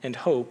 and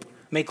hope.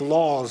 Make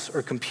laws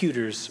or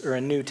computers or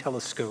a new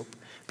telescope.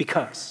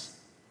 Because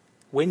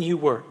when you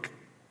work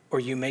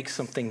or you make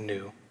something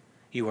new,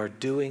 you are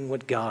doing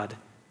what God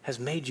has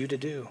made you to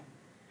do.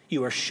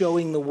 You are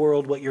showing the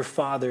world what your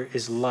Father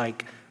is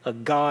like, a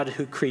God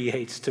who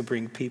creates to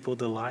bring people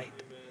delight.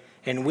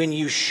 And when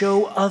you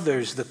show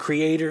others the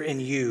Creator in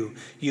you,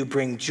 you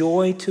bring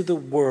joy to the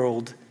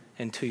world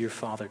and to your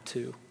Father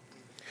too.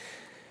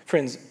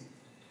 Friends,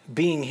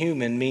 being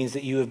human means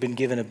that you have been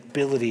given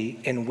ability,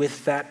 and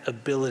with that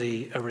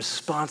ability, a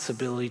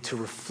responsibility to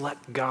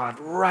reflect God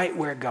right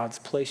where God's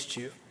placed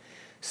you.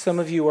 Some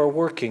of you are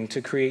working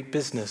to create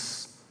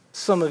business.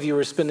 Some of you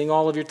are spending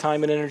all of your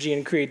time and energy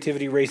and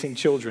creativity raising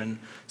children.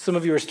 Some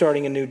of you are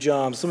starting a new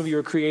job. Some of you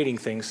are creating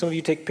things. Some of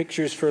you take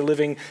pictures for a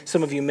living.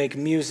 Some of you make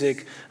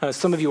music.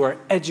 Some of you are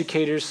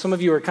educators. Some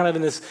of you are kind of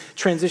in this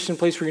transition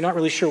place where you're not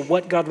really sure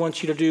what God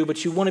wants you to do,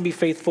 but you want to be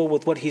faithful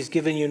with what He's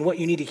given you. And what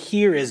you need to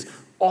hear is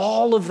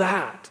all of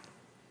that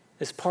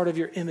is part of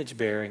your image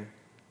bearing.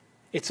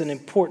 It's an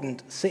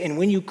important, and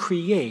when you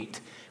create,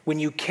 when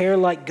you care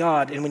like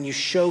God, and when you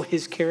show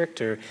His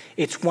character,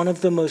 it's one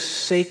of the most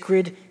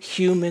sacred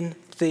human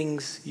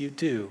things you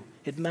do.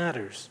 It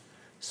matters.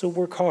 So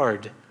work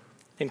hard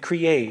and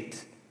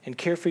create and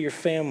care for your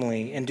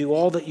family and do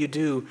all that you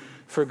do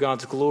for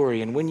God's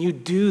glory. And when you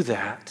do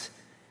that,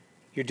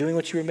 you're doing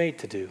what you were made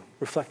to do,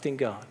 reflecting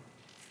God.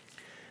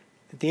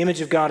 The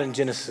image of God in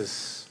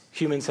Genesis,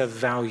 humans have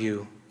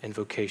value and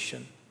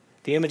vocation.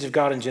 The image of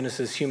God in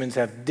Genesis, humans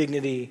have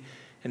dignity,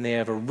 and they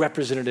have a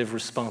representative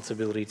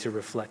responsibility to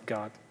reflect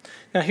God.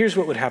 Now, here's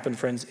what would happen,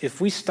 friends.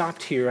 If we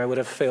stopped here, I would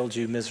have failed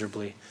you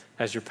miserably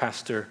as your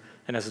pastor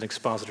and as an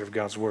expositor of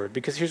God's word.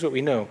 Because here's what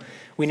we know.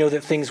 We know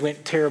that things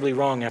went terribly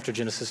wrong after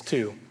Genesis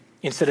 2.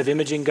 Instead of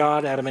imaging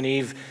God, Adam and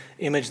Eve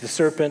imaged the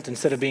serpent.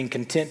 Instead of being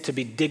content to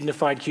be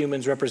dignified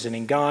humans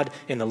representing God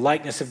in the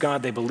likeness of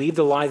God, they believed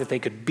the lie that they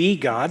could be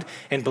God,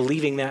 and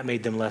believing that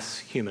made them less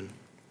human.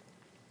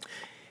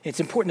 It's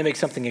important to make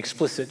something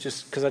explicit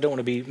just because I don't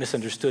want to be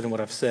misunderstood in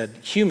what I've said.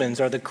 Humans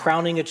are the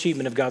crowning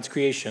achievement of God's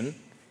creation,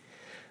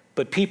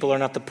 but people are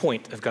not the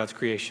point of God's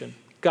creation.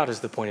 God is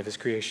the point of His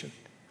creation.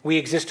 We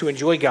exist to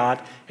enjoy God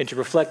and to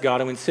reflect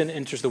God, and when sin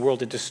enters the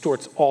world, it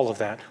distorts all of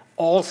that.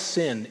 All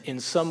sin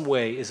in some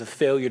way is a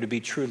failure to be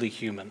truly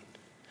human.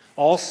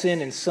 All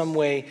sin in some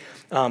way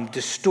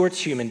distorts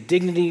human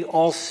dignity.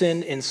 All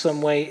sin in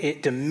some way,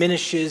 it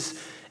diminishes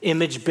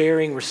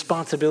image-bearing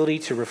responsibility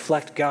to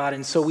reflect God.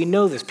 And so we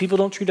know this. People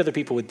don't treat other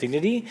people with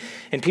dignity,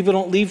 and people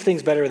don't leave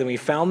things better than we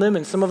found them.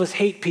 And some of us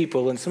hate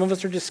people, and some of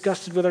us are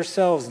disgusted with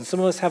ourselves, and some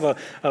of us have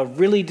a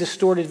really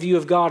distorted view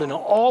of God, and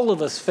all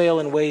of us fail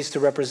in ways to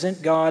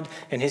represent God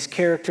and his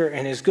character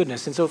and his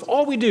goodness. And so if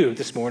all we do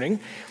this morning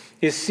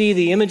is see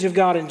the image of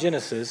God in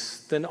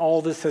Genesis, then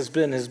all this has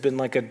been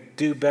like a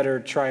do better,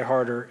 try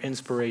harder,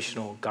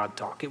 inspirational God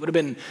talk. It would have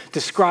been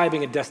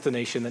describing a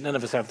destination that none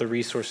of us have the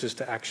resources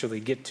to actually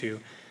get to.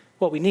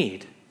 What we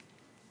need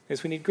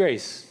is we need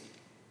grace.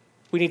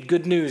 We need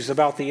good news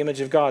about the image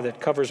of God that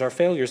covers our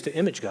failures to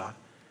image God.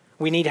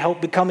 We need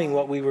help becoming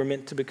what we were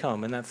meant to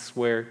become, and that's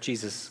where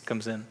Jesus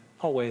comes in,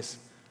 always.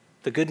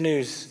 The good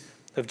news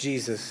of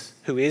Jesus,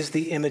 who is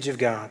the image of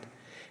God.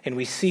 And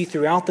we see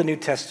throughout the New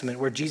Testament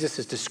where Jesus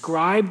is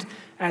described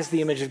as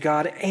the image of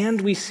God, and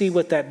we see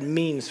what that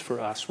means for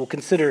us. We'll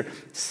consider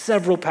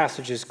several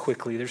passages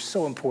quickly. They're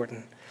so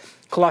important.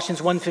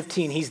 Colossians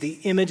 1:15, he's the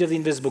image of the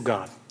invisible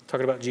God.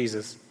 Talking about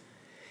Jesus.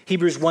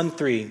 Hebrews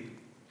 1:3,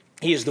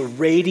 he is the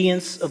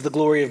radiance of the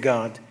glory of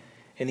God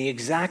and the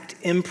exact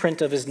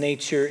imprint of his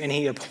nature, and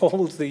he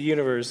upholds the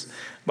universe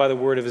by the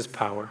word of his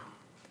power.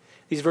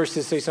 These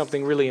verses say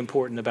something really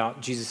important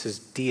about Jesus'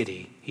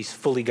 deity. He's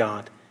fully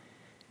God.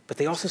 But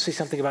they also say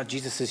something about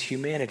Jesus'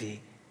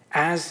 humanity.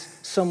 As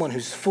someone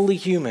who's fully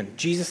human,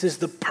 Jesus is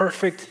the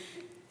perfect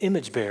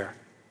image bearer.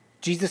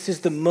 Jesus is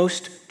the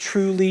most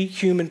truly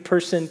human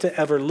person to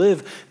ever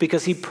live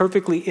because he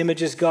perfectly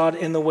images God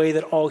in the way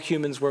that all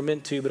humans were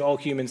meant to, but all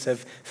humans have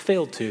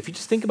failed to. If you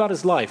just think about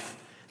his life,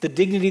 the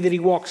dignity that he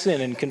walks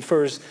in and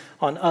confers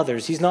on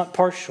others, he's not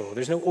partial.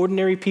 There's no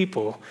ordinary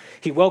people.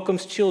 He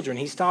welcomes children.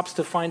 He stops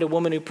to find a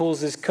woman who pulls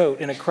his coat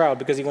in a crowd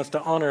because he wants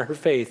to honor her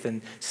faith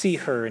and see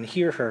her and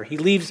hear her. He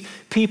leaves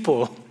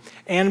people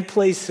and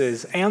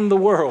places and the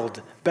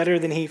world better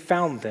than he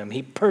found them.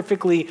 He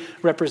perfectly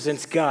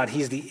represents God.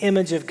 He's the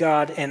image of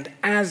God and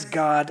as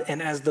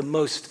the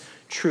most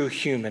true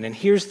human. And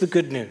here's the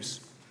good news.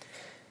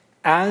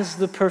 As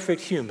the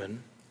perfect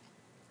human,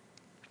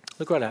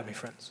 look right at me,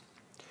 friends.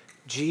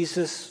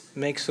 Jesus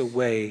makes a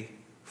way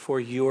for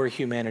your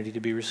humanity to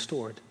be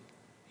restored.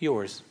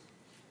 Yours.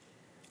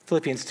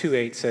 Philippians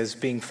 2:8 says,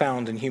 being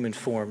found in human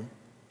form,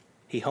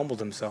 he humbled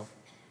himself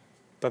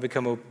by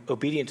becoming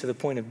obedient to the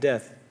point of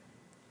death,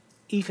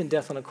 even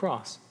death on a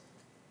cross.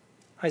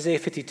 Isaiah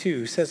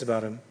 52 says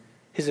about him,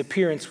 his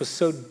appearance was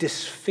so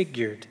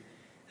disfigured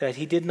that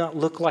he did not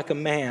look like a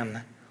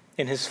man,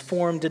 and his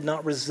form did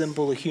not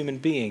resemble a human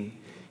being.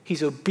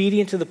 He's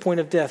obedient to the point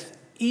of death,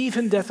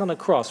 even death on a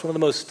cross, one of the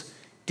most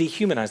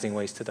dehumanizing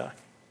ways to die.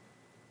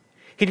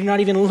 He did not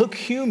even look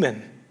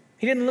human.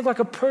 He didn't look like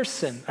a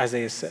person,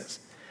 Isaiah says.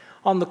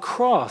 On the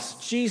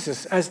cross,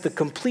 Jesus, as the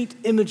complete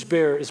image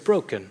bearer, is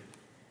broken.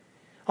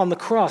 On the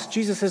cross,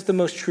 Jesus, as the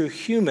most true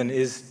human,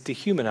 is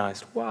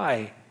dehumanized.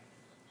 Why?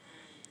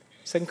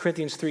 2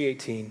 Corinthians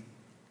 3:18,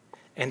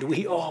 and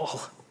we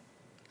all,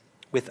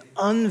 with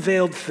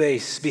unveiled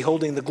face,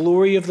 beholding the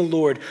glory of the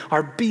Lord,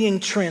 are being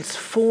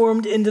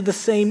transformed into the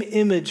same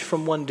image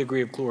from one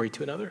degree of glory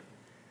to another.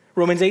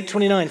 Romans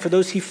 8:29, for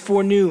those he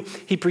foreknew,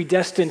 he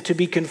predestined to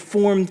be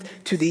conformed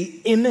to the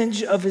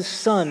image of his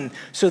Son,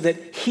 so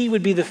that he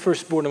would be the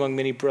firstborn among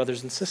many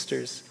brothers and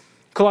sisters.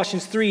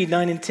 Colossians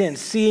 3:9 and 10,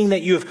 seeing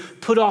that you have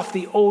put off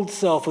the old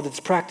self with its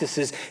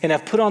practices and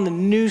have put on the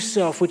new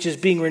self, which is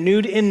being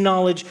renewed in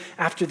knowledge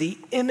after the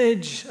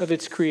image of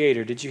its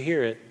creator. Did you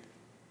hear it?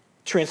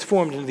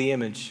 Transformed into the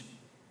image,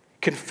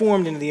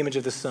 conformed into the image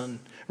of the Son,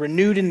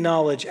 renewed in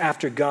knowledge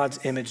after God's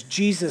image.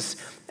 Jesus,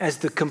 as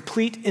the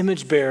complete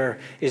image bearer,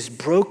 is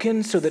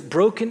broken so that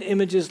broken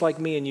images like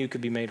me and you could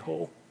be made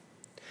whole.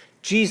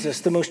 Jesus,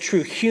 the most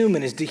true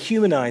human, is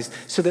dehumanized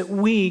so that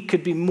we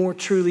could be more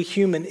truly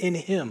human in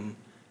him.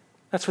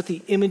 That's what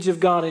the image of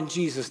God in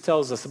Jesus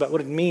tells us about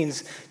what it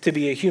means to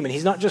be a human.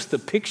 He's not just the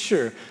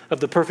picture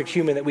of the perfect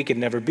human that we could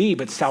never be,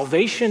 but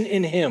salvation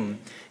in him,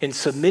 in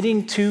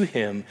submitting to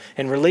him,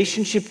 and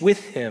relationship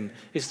with him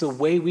is the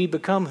way we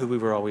become who we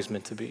were always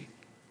meant to be.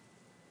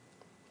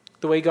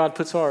 The way God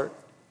puts our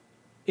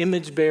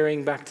image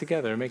bearing back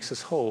together makes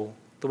us whole.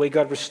 The way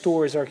God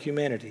restores our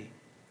humanity.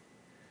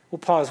 We'll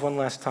pause one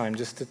last time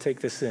just to take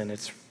this in.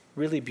 It's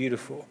really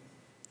beautiful.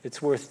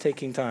 It's worth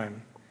taking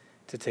time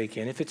to take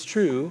in. If it's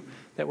true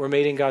that we're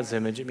made in God's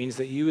image, it means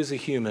that you as a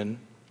human,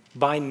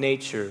 by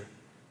nature,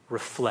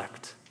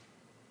 reflect.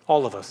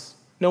 All of us.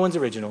 No one's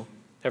original.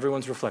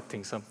 Everyone's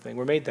reflecting something.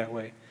 We're made that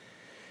way.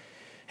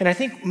 And I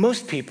think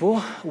most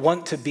people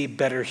want to be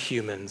better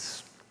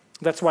humans.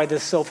 That's why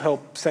this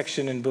self-help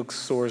section in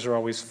bookstores are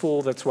always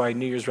full. That's why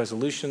New Year's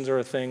resolutions are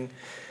a thing.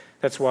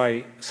 That's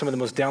why some of the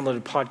most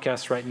downloaded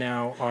podcasts right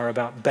now are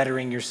about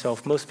bettering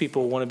yourself. Most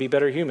people want to be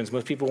better humans.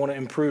 Most people want to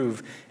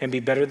improve and be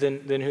better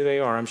than who they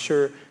are. I'm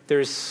sure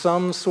there's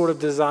some sort of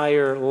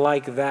desire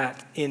like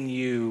that in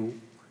you,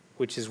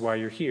 which is why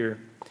you're here.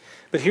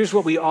 But here's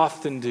what we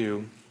often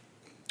do.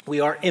 We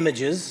are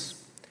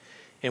images,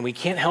 and we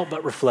can't help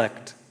but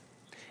reflect.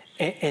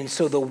 And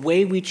so the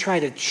way we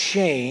try to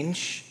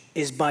change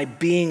is by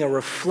being a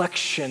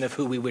reflection of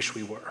who we wish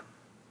we were.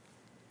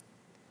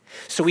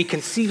 So we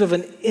conceive of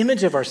an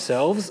image of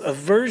ourselves, a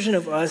version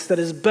of us that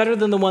is better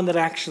than the one that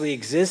actually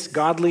exists,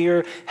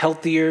 godlier,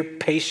 healthier,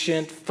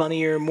 patient,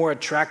 funnier, more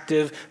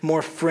attractive,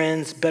 more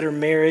friends, better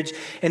marriage.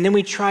 And then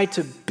we try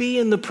to be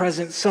in the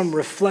present some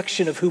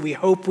reflection of who we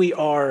hope we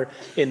are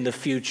in the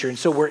future. And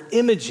so we're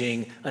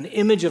imaging an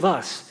image of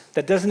us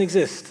that doesn't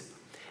exist.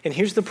 And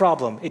here's the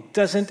problem. It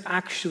doesn't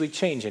actually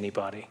change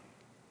anybody.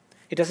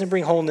 It doesn't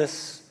bring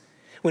wholeness.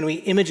 When we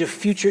image a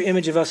future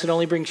image of us, it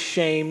only brings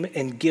shame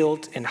and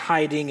guilt and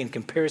hiding and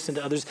comparison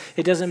to others.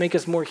 It doesn't make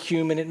us more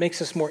human. It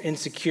makes us more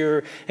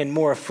insecure and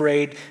more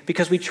afraid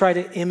because we try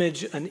to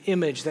image an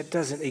image that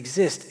doesn't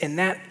exist. And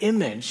that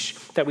image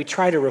that we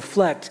try to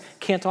reflect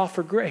can't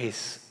offer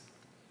grace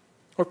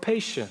or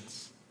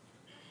patience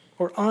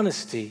or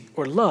honesty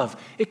or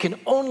love. It can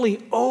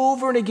only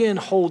over and again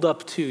hold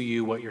up to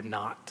you what you're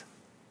not.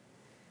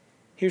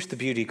 Here's the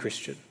beauty,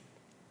 Christian.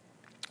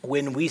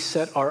 When we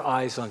set our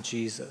eyes on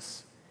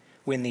Jesus,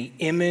 when the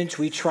image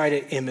we try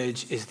to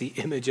image is the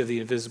image of the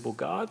invisible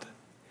God,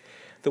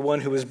 the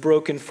one who was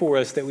broken for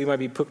us that we might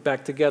be put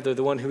back together,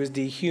 the one who is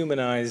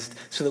dehumanized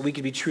so that we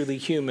can be truly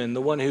human, the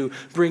one who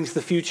brings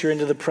the future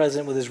into the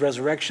present with his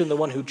resurrection, the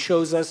one who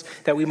chose us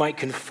that we might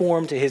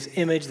conform to his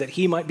image, that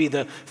he might be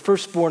the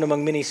firstborn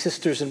among many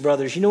sisters and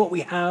brothers. You know what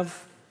we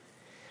have?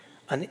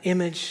 An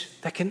image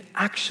that can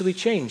actually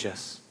change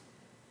us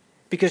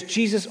because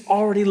Jesus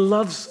already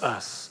loves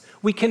us.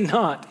 You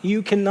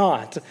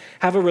cannot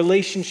have a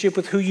relationship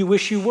with who you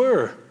wish you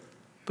were,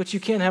 but you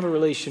can have a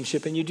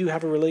relationship, and you do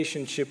have a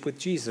relationship with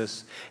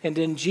Jesus. And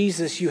in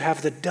Jesus, you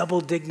have the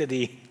double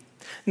dignity,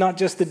 not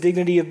just the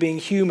dignity of being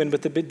human,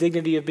 but the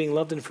dignity of being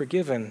loved and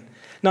forgiven.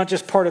 Not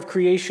just part of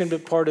creation,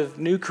 but part of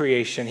new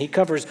creation. He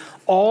covers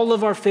all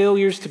of our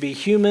failures to be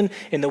human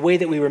in the way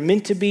that we were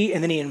meant to be,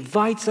 and then he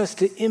invites us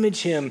to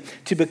image him,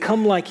 to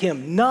become like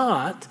him,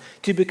 not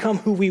to become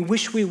who we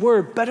wish we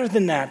were, better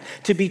than that,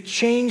 to be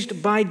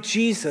changed by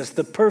Jesus,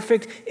 the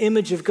perfect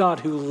image of God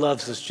who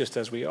loves us just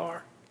as we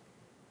are.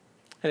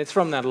 And it's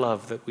from that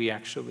love that we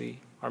actually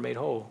are made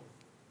whole,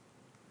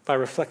 by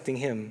reflecting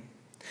him.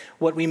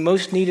 What we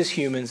most need as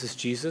humans is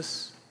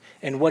Jesus.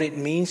 And what it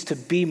means to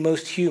be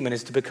most human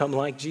is to become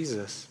like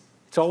Jesus.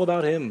 It's all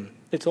about him.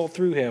 It's all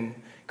through him.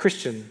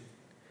 Christian,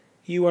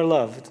 you are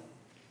loved.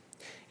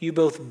 You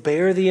both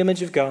bear the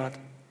image of God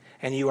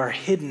and you are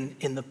hidden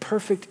in the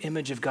perfect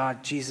image of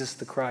God, Jesus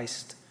the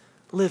Christ.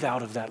 Live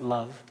out of that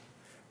love.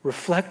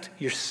 Reflect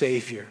your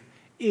Savior.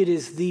 It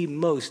is the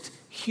most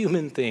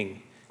human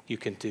thing you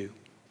can do.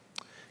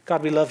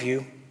 God, we love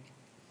you.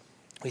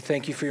 We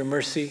thank you for your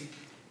mercy.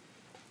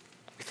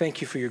 We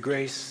thank you for your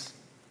grace.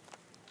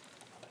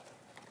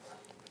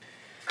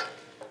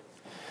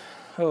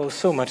 Oh,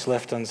 so much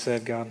left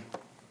unsaid, God.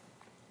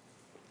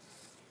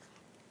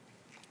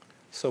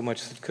 So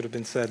much that could have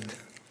been said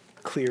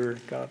clearer,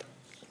 God.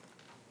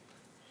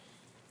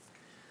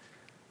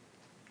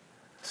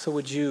 So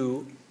would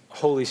you,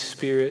 Holy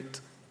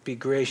Spirit, be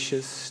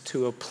gracious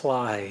to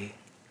apply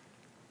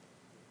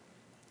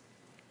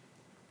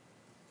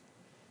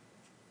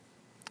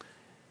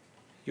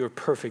your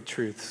perfect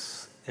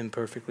truths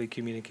imperfectly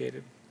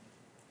communicated.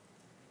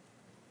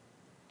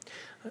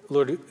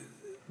 Lord,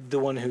 the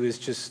one who is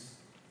just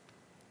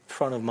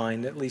front of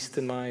mind, at least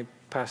in my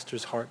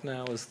pastor's heart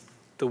now, is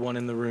the one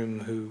in the room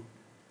who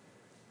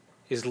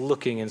is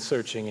looking and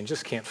searching and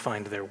just can't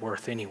find their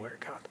worth anywhere,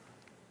 God.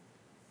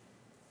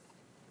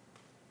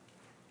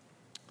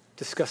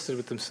 Disgusted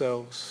with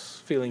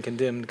themselves, feeling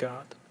condemned,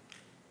 God.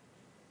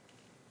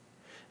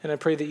 And I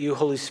pray that you,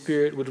 Holy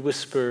Spirit, would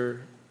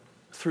whisper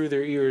through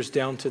their ears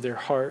down to their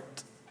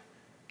heart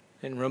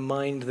and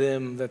remind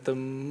them that the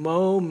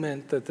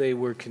moment that they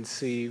were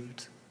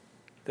conceived,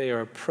 they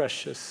are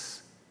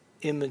precious,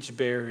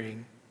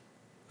 image-bearing,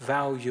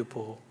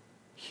 valuable,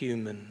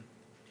 human,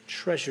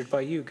 treasured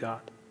by you,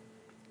 God.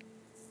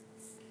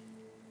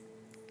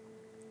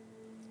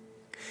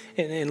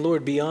 And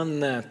Lord,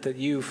 beyond that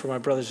you, for my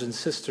brothers and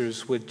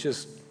sisters, would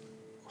just,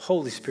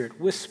 Holy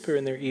Spirit, whisper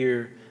in their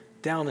ear,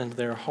 down into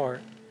their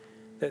heart,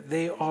 that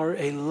they are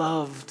a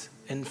loved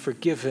and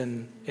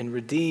forgiven and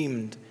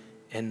redeemed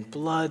and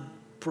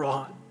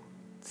blood-brought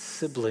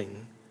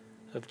sibling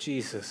of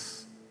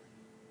Jesus,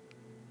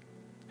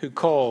 who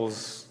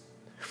calls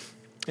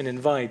and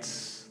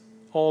invites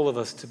all of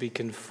us to be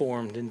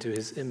conformed into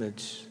his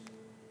image.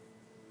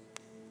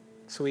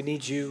 So we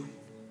need you.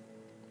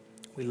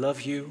 We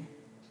love you.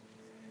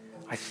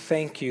 I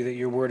thank you that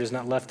your word has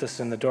not left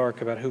us in the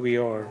dark about who we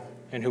are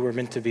and who we're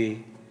meant to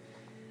be.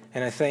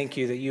 And I thank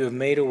you that you have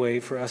made a way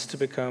for us to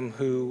become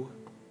who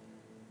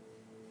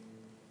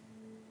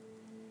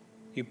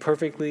you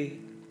perfectly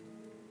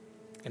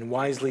and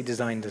wisely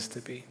designed us to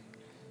be.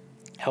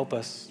 Help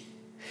us.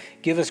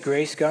 Give us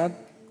grace, God.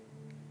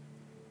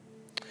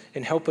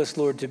 And help us,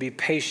 Lord, to be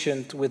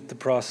patient with the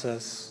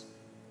process.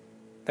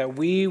 That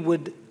we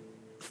would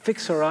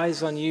fix our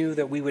eyes on you,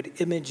 that we would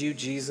image you,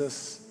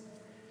 Jesus.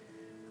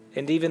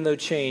 And even though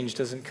change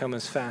doesn't come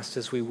as fast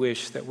as we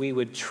wish, that we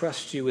would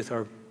trust you with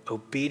our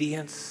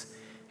obedience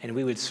and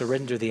we would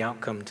surrender the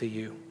outcome to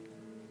you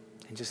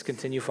and just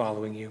continue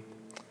following you.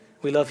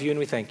 We love you and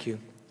we thank you.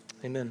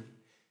 Amen.